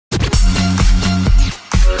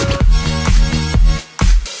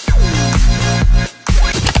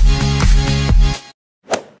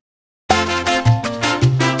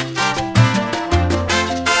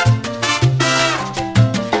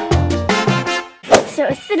So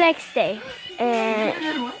it's the next day,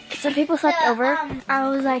 and some people slept over. I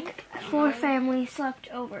was like, 4 families slept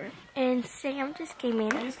over, and Sam just came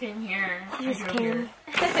in. I just came here. He just came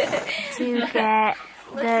to get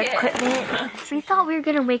the equipment. We thought we were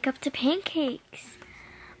gonna wake up to pancakes,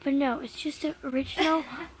 but no, it's just the original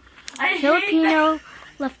Filipino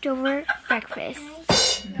leftover breakfast.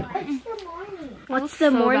 What's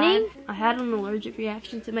the morning? I had an allergic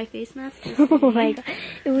reaction to my face mask. Oh my god,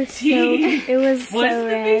 it was so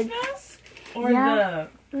red. Face mask? Or Yeah.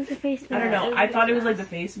 It was a face mask. I don't know. I thought it was like the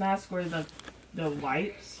face mask or the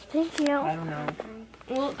wipes. Thank you. I don't know.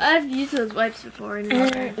 Well, I've used those wipes before. And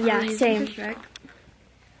Yeah, same.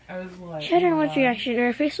 I was like, She had an allergic reaction, and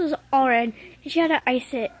her face was all red, and she had to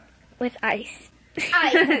ice it with ice.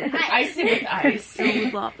 Ice it with ice. So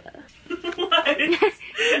blah, blah. What?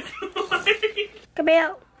 Come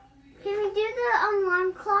out. Can we do the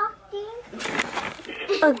alarm clock thing?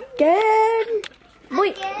 Again?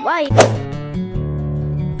 Wait, why?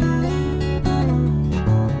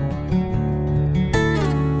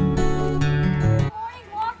 Morning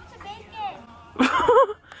walk to bacon.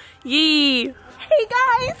 Yee! Hey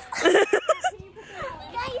guys!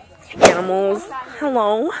 Animals.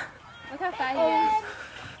 Hello. Look how fat he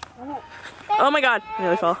is. Oh my god. I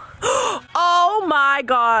nearly fell. Oh my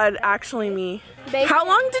god. Actually me. Bacon. How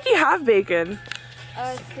long did you have bacon?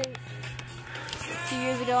 Since 2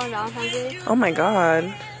 years ago on Valentine's Day. Oh my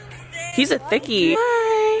god. He's a thickie.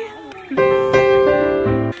 Hi.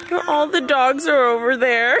 All the dogs are over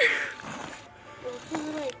there.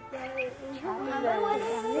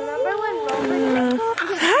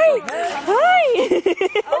 Hi. Hi.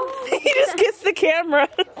 He just kissed the camera.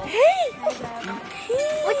 Hey.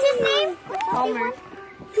 What's his name? Homer.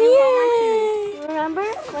 Yay. Remember?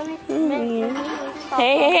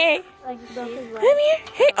 Hey, hey, hey. Come here.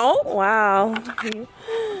 Hey. Oh, wow.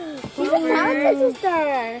 She's a talented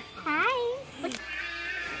sister. Hi.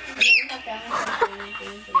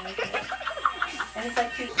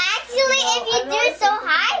 Actually, if you do so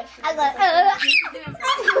high, I go.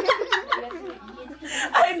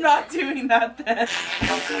 I'm not doing that then.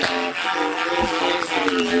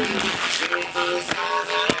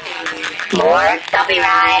 More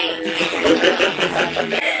copyright. This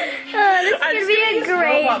is gonna be a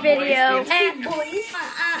great video. And boys.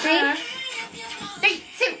 3,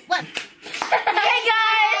 2, 1. Hey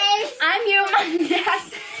guys! I'm here with my dad.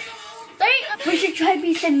 We should try to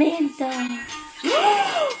be Samantha.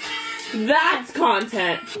 That's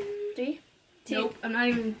content. 3, 2. Nope, I'm not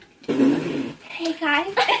even. Hey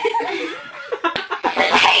guys.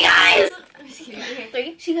 Hey guys. I'm just kidding. Okay,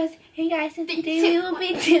 3. She goes, hey guys, so today we will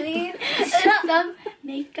be doing some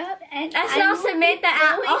makeup and I saw Samantha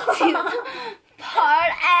at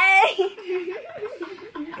part A.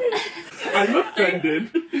 I'm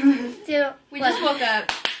offended. 2. We just woke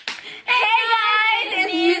up. Hey guys, it's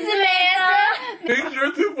me, Samantha. Make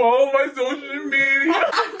sure to follow my social media.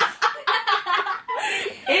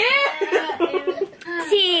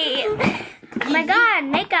 T. Oh my god,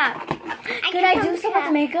 makeup. Could I do some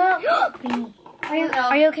with makeup?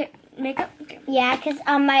 Are you okay? Makeup? Okay. Yeah, because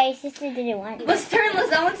my sister didn't want it. Let's turn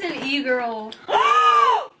this. I want an e-girl.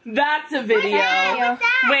 That's a video. What's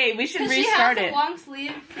that? Wait, we should She restart has a it. long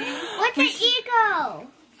sleeve thing. What's an ego?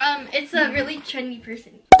 It's a really trendy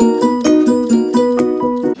person.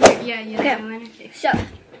 Yeah, Okay. Okay. So,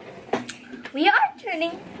 we are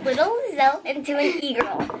turning little Zelle into an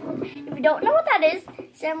e-girl. If you don't know what that is,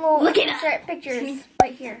 Sam will insert pictures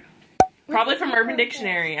right here. Probably from Urban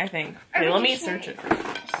Dictionary, I think. Okay, let me search it.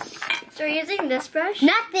 So we're using this brush.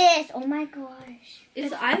 Not this. Oh my gosh.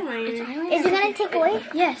 It's eyeliner. Is it gonna take away?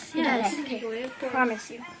 Yes, it does. Take away, of course.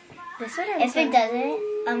 Promise you. This one or If it doesn't,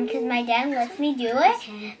 because my dad lets me do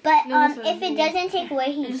it, but if it doesn't take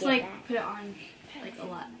away, he Just can. like put it on like a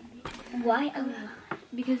lot Why?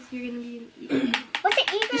 because you're gonna be. An e-girl. What's an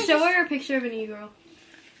ego? Just show her a picture of an e-girl.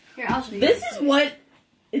 Here, I'll show you. This is what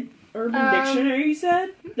Urban Dictionary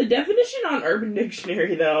said? The definition on Urban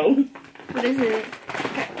Dictionary, though. What is it?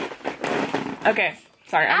 Okay,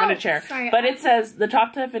 sorry, I'm in a chair. sorry. But it says the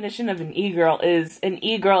top definition of an e-girl is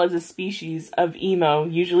a species of emo,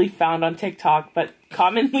 usually found on TikTok, but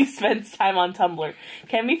commonly spends time on Tumblr.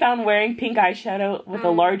 Can be found wearing pink eyeshadow with a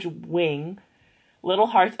large wing, little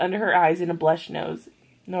hearts under her eyes, and a blush nose.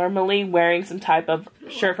 Normally wearing some type of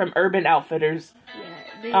shirt from Urban Outfitters.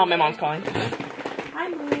 Oh, my mom's calling. Hi,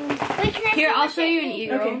 Mom. Wait, can I Here, see I'll what show it you an is?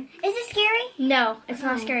 e-girl. Okay. Is it scary? No, it's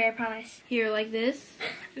not scary, I promise. Here, like this.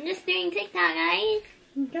 I'm just doing TikTok, guys.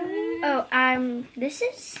 Oh, this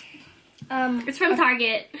is It's from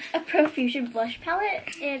Target. a Profusion blush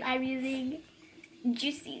palette, and I'm using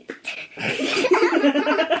Juicy.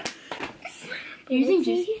 You're using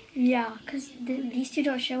Juicy? Yeah, because these two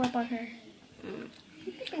don't show up on her.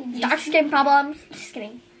 Dark skin problems. Just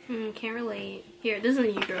kidding. Can't relate. Here, this is a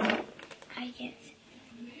new girl. I can't.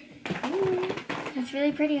 It's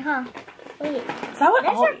really pretty, huh? Wait, Is that what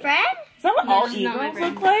that's all? your friend? Is that what No, all she's not my e-girls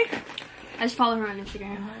friend. look like? I just follow her on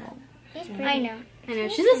Instagram. She's pretty. I know. I know,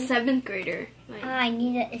 she's a 7th grader. Like, I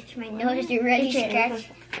need to itch my nose. You're ready to scratch.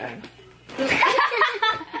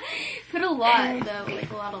 put a lot, though.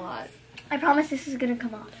 Like, a lot. I promise this is gonna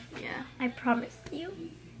come off. Yeah. I promise you.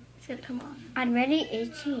 It's gonna come off. I'm ready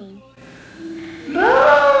itching.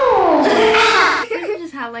 She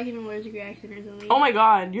just had, like, an allergic reaction or something. Oh my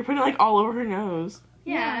god, you're putting it like all over her nose.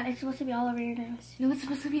 Yeah. It's supposed to be all over your nose. No, it's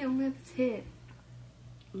supposed to be only at the tip.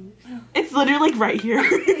 It's literally like right here.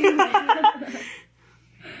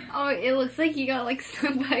 Oh, it looks like you got, like,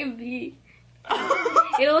 stung by a bee.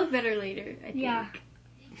 It'll look better later, I think. Yeah.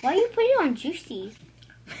 Why you put it on Juicy?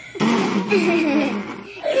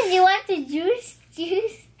 Because you want the juice.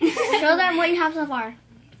 Show them what you have so far.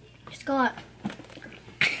 Just go up.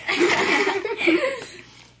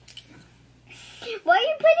 Why are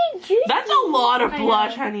you putting juice? That's a lot of I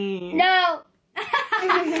blush, know. honey. No.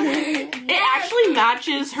 It actually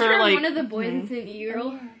matches her From like. one of the boys in an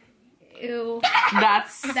e-girl. Ew.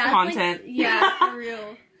 That's content. Like, yeah, for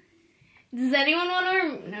real. Does anyone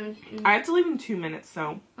want to? No. I have to leave in 2 minutes,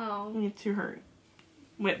 so Oh. I need to hurry.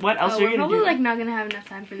 Wait, what else are We're you gonna probably do? like not gonna have enough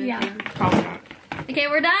time for this. Yeah. Thing. Probably not. Okay,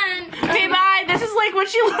 we're done. Okay, bye. This is like what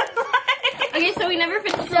she looks like. Okay, so we never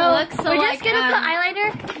finished the So, look. So we're like, just gonna put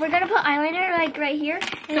eyeliner. We're gonna put eyeliner like right here.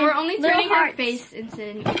 And so we're only little turning her hearts. face into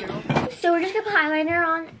an e-girl. So we're just gonna put eyeliner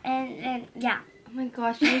on and yeah. Oh my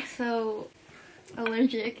gosh, she looks so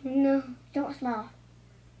allergic. No, don't smile.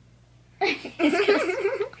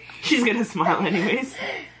 She's gonna smile anyways.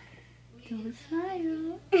 Don't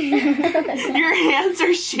smile. Your hands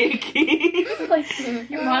are shaking.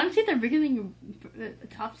 Your bottom teeth are bigger than your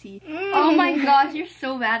top teeth. Oh my gosh, you're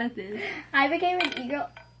so bad at this. I became an e-girl.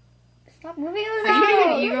 Stop moving those I became an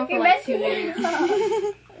out. e-girl for You're like 2 messing minutes. it up.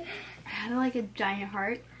 I had like a giant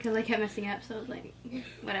heart because I kept messing up, so I was like,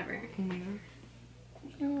 whatever.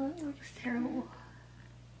 It looks terrible.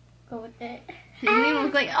 Go with it. She doesn't even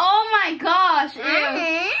look like. Oh my gosh!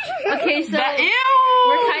 Ew. Okay, so Ew.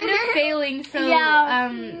 we're kind of failing. So Yeah.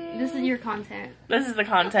 this is your content. This is the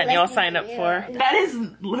content y'all signed up for. That is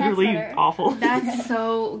literally better. awful. That's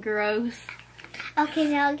so gross. Okay,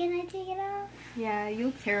 now can I take it off? Yeah, you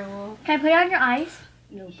look terrible. Can I put it on your eyes?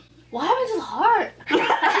 What happened to the heart? What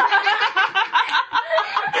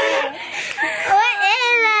is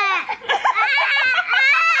that?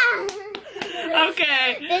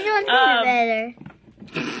 Okay. This one's better.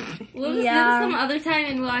 We'll just do Yeah. this some other time,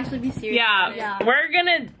 and we'll actually be serious. Yeah, Yeah. we're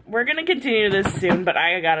gonna continue this soon, but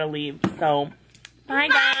I gotta leave. So, bye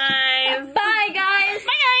guys.